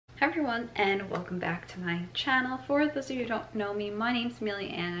everyone, and welcome back to my channel. For those of you who don't know me, my name's Amelia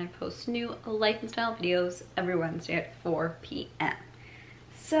and I post new life and style videos every Wednesday at 4 p.m.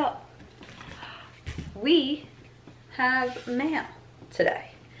 So, we have mail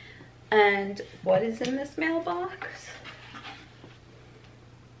today. And what is in this mailbox?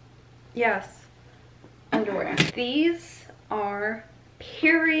 Yes, underwear. These are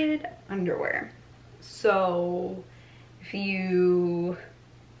period underwear. So, if you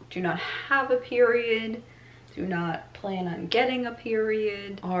do not have a period, do not plan on getting a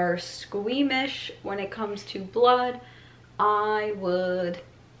period, are squeamish when it comes to blood, I would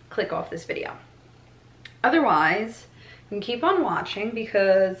click off this video. Otherwise, you can keep on watching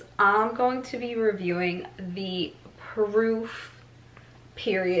because I'm going to be reviewing the Proof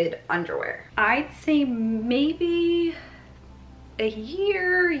period underwear. I'd say maybe a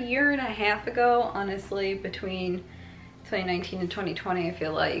year and a half ago, honestly, between 2019 and 2020, I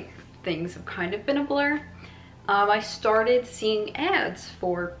feel like things have kind of been a blur. I started seeing ads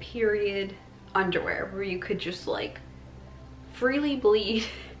for period underwear where you could just like freely bleed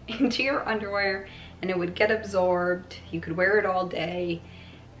into your underwear and it would get absorbed. You could wear it all day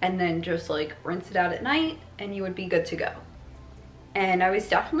and then just like rinse it out at night and you would be good to go. And I was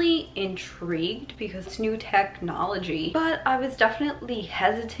definitely intrigued because it's new technology, but I was definitely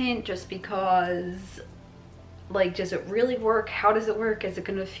hesitant just because, like, does it really work? How does it work? Is it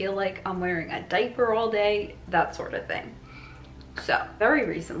gonna feel like I'm wearing a diaper all day? That sort of thing. So very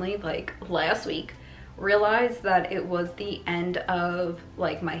recently, like last week, realized that it was the end of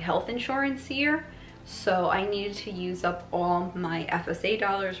like my health insurance year. So I needed to use up all my FSA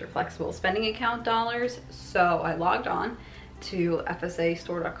dollars or flexible spending account dollars. So I logged on to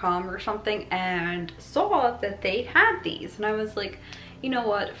fsastore.com or something and saw that they had these. And I was like, you know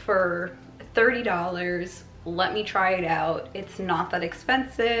what, for $30, let me try it out. It's not that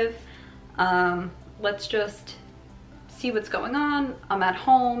expensive. Let's just see what's going on. I'm at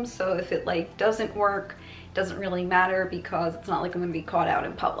home, so if it like doesn't work, it doesn't really matter because it's not like I'm gonna be caught out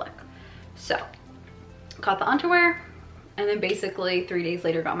in public. So got the underwear and then basically 3 days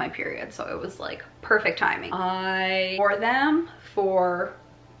later got my period. So it was like perfect timing. I wore them for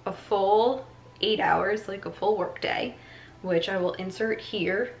a full 8 hours, like a full work day, which I will insert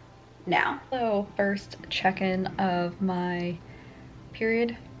here now. So first check-in of my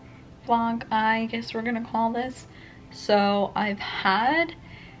period vlog, I guess we're gonna call this. So I've had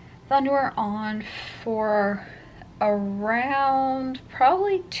the underwear on for around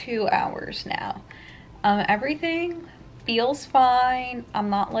probably 2 hours now. Everything feels fine. I'm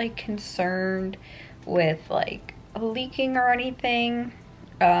not like concerned with like leaking or anything.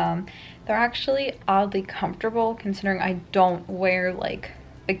 They're actually oddly comfortable considering I don't wear like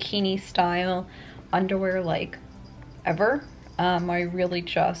bikini style underwear like ever. I really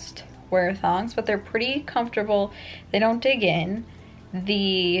just wear thongs, but they're pretty comfortable. They don't dig in.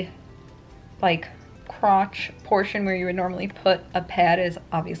 The like crotch portion where you would normally put a pad is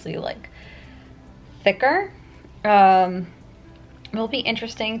obviously like thicker. It'll be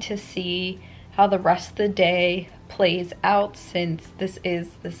interesting to see how the rest of the day plays out since this is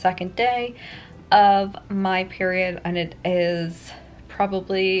the second day of my period and it is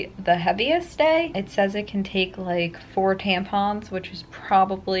probably the heaviest day. It says it can take like 4 tampons, which is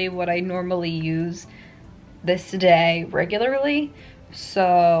probably what I normally use this day regularly.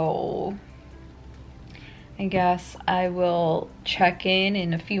 So I guess I will check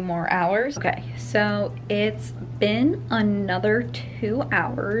in a few more hours. Okay, so it's been another 2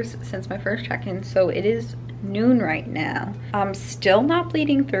 hours since my first check-in, so it is noon right now. I'm still not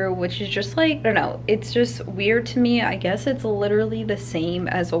bleeding through, which is just like, I don't know, it's just weird to me. I guess it's literally the same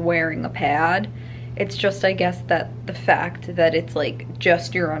as wearing a pad. It's just, I guess, that the fact that it's like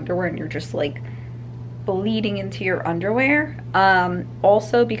just your underwear and you're just like bleeding into your underwear.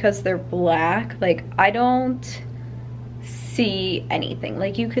 Also because they're black, like I don't see anything.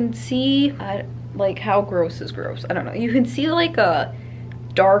 Like you can see, like how gross is gross? I don't know. You can see like a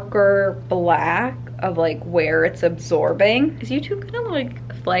darker black of like where it's absorbing. Is YouTube gonna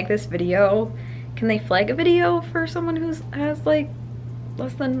like flag this video? Can they flag a video for someone who has like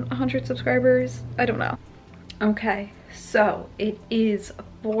less than 100 subscribers? I don't know. Okay, so it is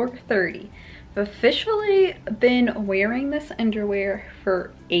 4:30. I've officially been wearing this underwear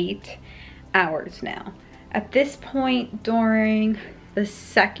for 8 hours now. At this point during the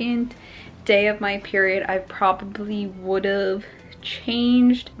second day of my period, I probably would have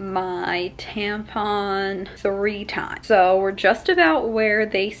changed my tampon 3 times. So we're just about where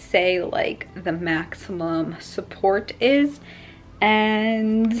they say like the maximum support is,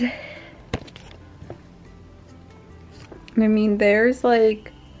 and I mean there's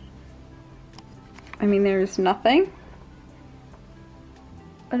like I mean, there's nothing.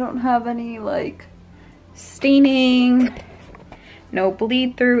 I don't have any like staining, no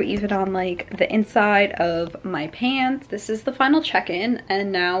bleed through even on like the inside of my pants. This is the final check-in,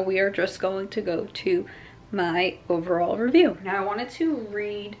 and now we are just going to go to my overall review. Now I wanted to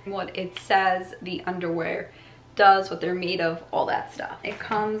read what it says the underwear does, what they're made of, all that stuff. It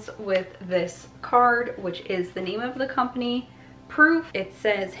comes with this card, which is the name of the company, Proof. It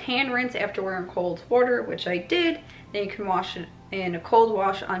says hand rinse after wearing cold water, which I did. Then you can wash it in a cold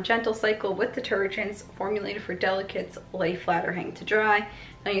wash on gentle cycle with detergents formulated for delicates, lay flat or hang to dry.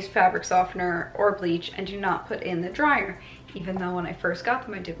 Don't use fabric softener or bleach, and do not put in the dryer. Even though when I first got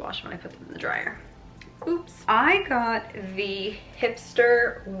them, I did wash them when I put them in the dryer. Oops. I got the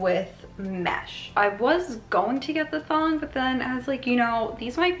hipster with mesh. I was going to get the thong, but then I was like, you know,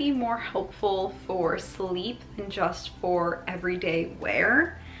 these might be more helpful for sleep than just for everyday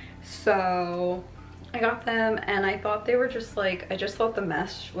wear. So I got them, and I thought they were just like, I just thought the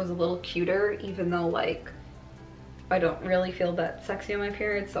mesh was a little cuter, even though like I don't really feel that sexy on my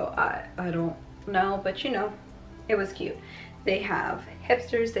period, so I don't know, but you know, it was cute. They have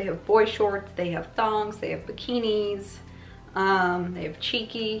hipsters, they have boy shorts, they have thongs, they have bikinis, they have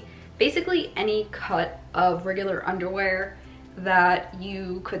cheeky, basically any cut of regular underwear that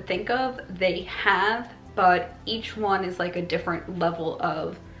you could think of, they have, but each one is like a different level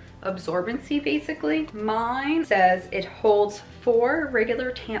of absorbency basically. Mine says it holds 4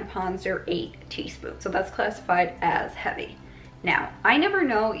 regular tampons or 8 teaspoons, so that's classified as heavy. Now, I never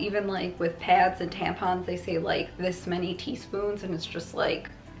know, even like with pads and tampons, they say like this many teaspoons, and it's just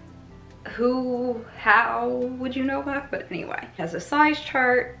like, how would you know that? But anyway, it has a size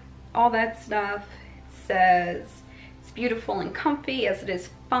chart, all that stuff. It says it's beautiful and comfy as it is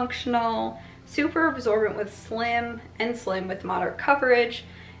functional, super absorbent with slim with moderate coverage.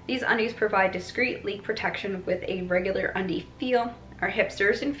 These undies provide discreet leak protection with a regular undie feel. Our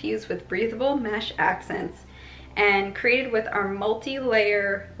hipsters infused with breathable mesh accents and created with our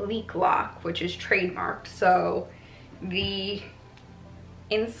multi-layer leak lock, which is trademarked. So the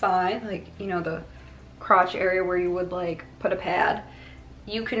inside, like, you know, the crotch area where you would like put a pad,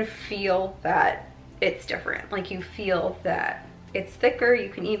 you can feel that it's different. Like, you feel that it's thicker. You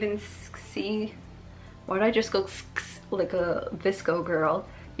can even see, why did I just go like a visco girl?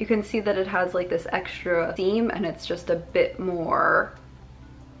 You can see that it has like this extra seam, and it's just a bit more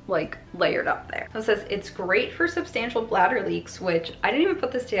like layered up there. So it says it's great for substantial bladder leaks, which I didn't even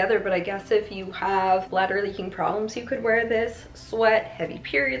put this together, but I guess if you have bladder leaking problems, you could wear this. Sweat, heavy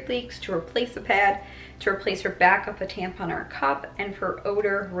period leaks, to replace a pad, to replace or back up a tampon or a cup, and for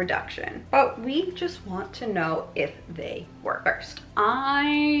odor reduction. But we just want to know if they work. First,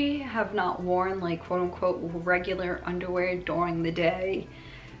 I have not worn like quote unquote regular underwear during the day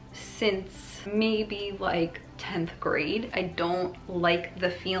since maybe like 10th grade. I don't like the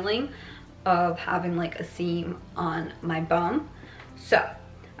feeling of having like a seam on my bum. So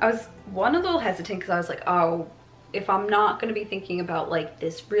I was one a little hesitant because I was like, oh, if I'm not going to be thinking about like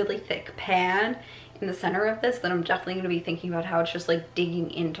this really thick pad in the center of this, then I'm definitely going to be thinking about how it's just like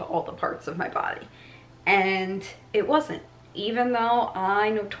digging into all the parts of my body. And it wasn't. Even though I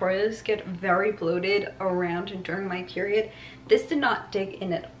notoriously get very bloated around and during my period, this did not dig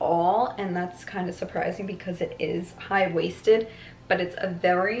in at all, and that's kind of surprising because it is high-waisted, but it's a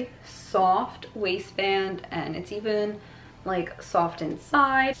very soft waistband, and it's even like soft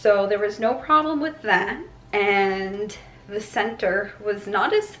inside. So there was no problem with that, and the center was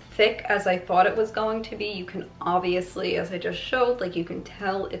not as thick as I thought it was going to be. You can obviously, as I just showed, like you can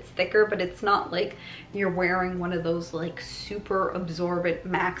tell it's thicker, but it's not like you're wearing one of those like super absorbent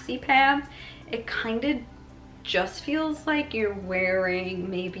maxi pads. It kind of just feels like you're wearing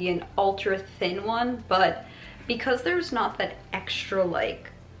maybe an ultra thin one, but because there's not that extra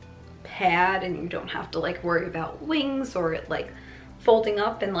like pad, and you don't have to like worry about wings or it like folding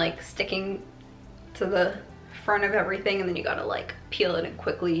up and like sticking to the front of everything, and then you gotta like peel it and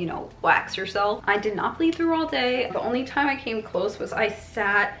quickly, you know, wax yourself. I did not bleed through all day. The only time I came close was I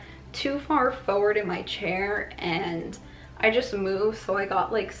sat too far forward in my chair and I just moved, so I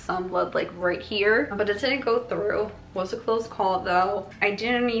got like some blood like right here, but it didn't go through. Was a close call though. I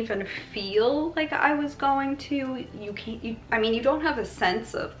didn't even feel like I was going to. I mean, you don't have a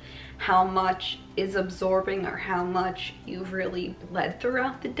sense of how much is absorbing or how much you've really bled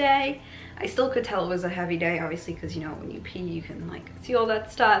throughout the day. I still could tell it was a heavy day, obviously, because you know when you pee you can like see all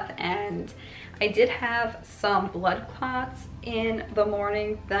that stuff, and I did have some blood clots in the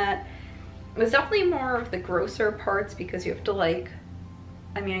morning. That was definitely more of the grosser parts because you have to like,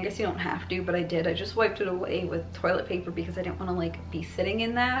 I mean, I guess you don't have to, but I did. I just wiped it away with toilet paper because I didn't want to like be sitting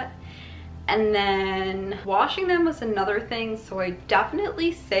in that. And then washing them was another thing. So I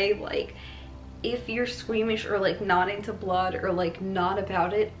definitely say, like, if you're squeamish or like not into blood or like not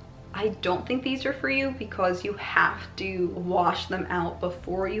about it, I don't think these are for you, because you have to wash them out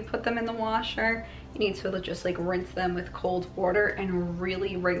before you put them in the washer. You need to just like rinse them with cold water and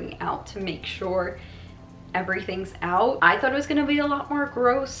really wring out to make sure everything's out. I thought it was gonna be a lot more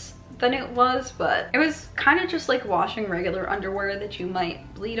gross than it was, but it was kind of just like washing regular underwear that you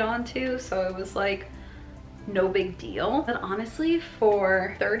might bleed onto, so it was like no big deal. But honestly,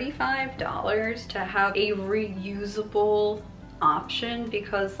 for $35 to have a reusable option,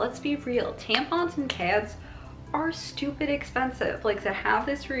 because let's be real, tampons and pads are stupid expensive. Like, to have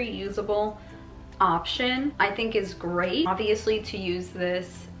this reusable option I think is great. Obviously, to use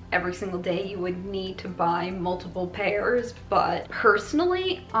this every single day you would need to buy multiple pairs, but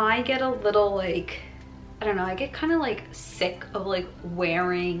personally I get a little like, I don't know, I get kind of like sick of like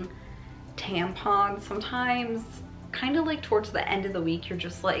wearing tampons sometimes. Kind of like towards the end of the week, you're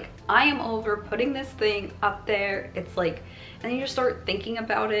just like, I am over putting this thing up there. It's like, and then you just start thinking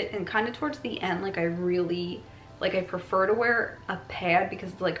about it, and kind of towards the end, like, I really, like, I prefer to wear a pad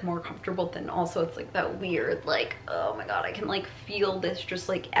because it's like more comfortable, than also it's like that weird, like, oh my god, I can like feel this just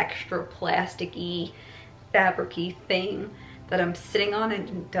like extra plasticky, fabricy thing that I'm sitting on, and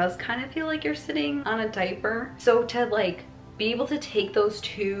it does kind of feel like you're sitting on a diaper. So to like be able to take those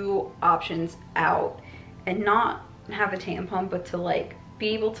two options out and not have a tampon, but to like be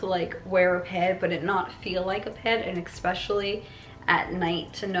able to like wear a pad but it not feel like a pad, and especially at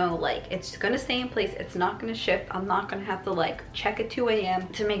night to know like it's gonna stay in place, it's not gonna shift, I'm not gonna have to like check at 2 a.m.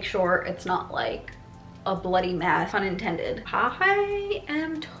 to make sure it's not like a bloody mess, pun intended. I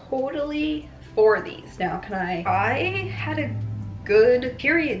am totally for these. Now, I had a good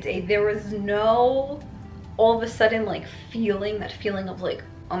period day. There was no all of a sudden like that feeling of like,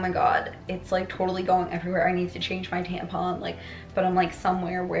 oh my god, it's like totally going everywhere, I need to change my tampon, like, but I'm like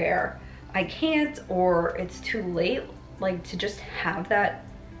somewhere where I can't, or it's too late. Like, to just have that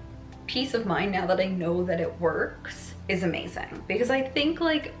peace of mind now that I know that it works is amazing. Because I think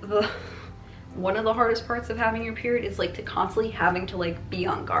like one of the hardest parts of having your period is like to constantly having to like be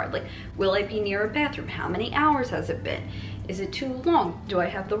on guard. Like, will I be near a bathroom? How many hours has it been? Is it too long? Do I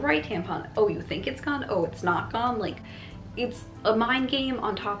have the right tampon? Oh, you think it's gone? Oh, it's not gone. Like, it's a mind game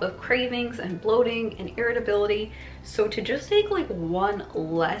on top of cravings and bloating and irritability. So to just take like one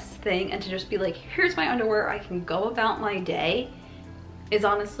less thing and to just be like, here's my underwear, I can go about my day, is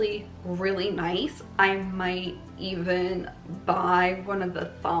honestly really nice. I might even buy one of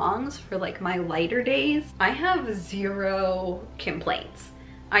the thongs for like my lighter days. I have zero complaints.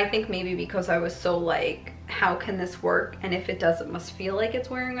 I think maybe because I was so like, how can this work? And if it does, it must feel like it's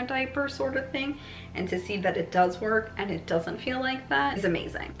wearing a diaper sort of thing. And to see that it does work and it doesn't feel like that is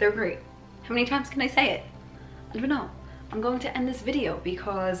amazing. They're great. How many times can I say it? I don't know. I'm going to end this video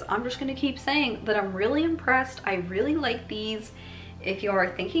because I'm just gonna keep saying that I'm really impressed. I really like these. If you are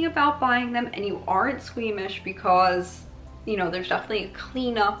thinking about buying them and you aren't squeamish, because, you know, there's definitely a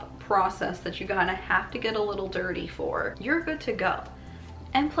cleanup process that you're gonna have to get a little dirty for, you're good to go.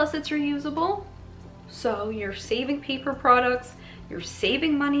 And plus it's reusable, so you're saving paper products, you're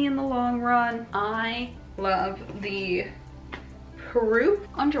saving money in the long run. I love the Peru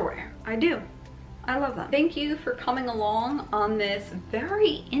underwear. I do. I love them. Thank you for coming along on this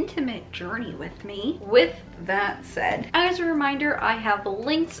very intimate journey with me. With that said, as a reminder, I have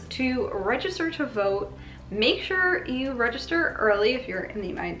links to register to vote. Make sure you register early if you're in the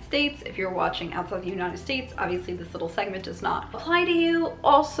United States. If you're watching outside the United States, obviously this little segment does not apply to you.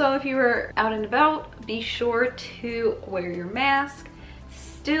 Also, if you are out and about, be sure to wear your mask,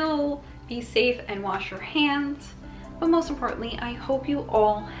 still be safe and wash your hands. But most importantly, I hope you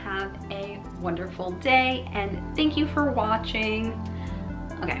all have a wonderful day, and thank you for watching.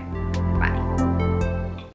 Okay.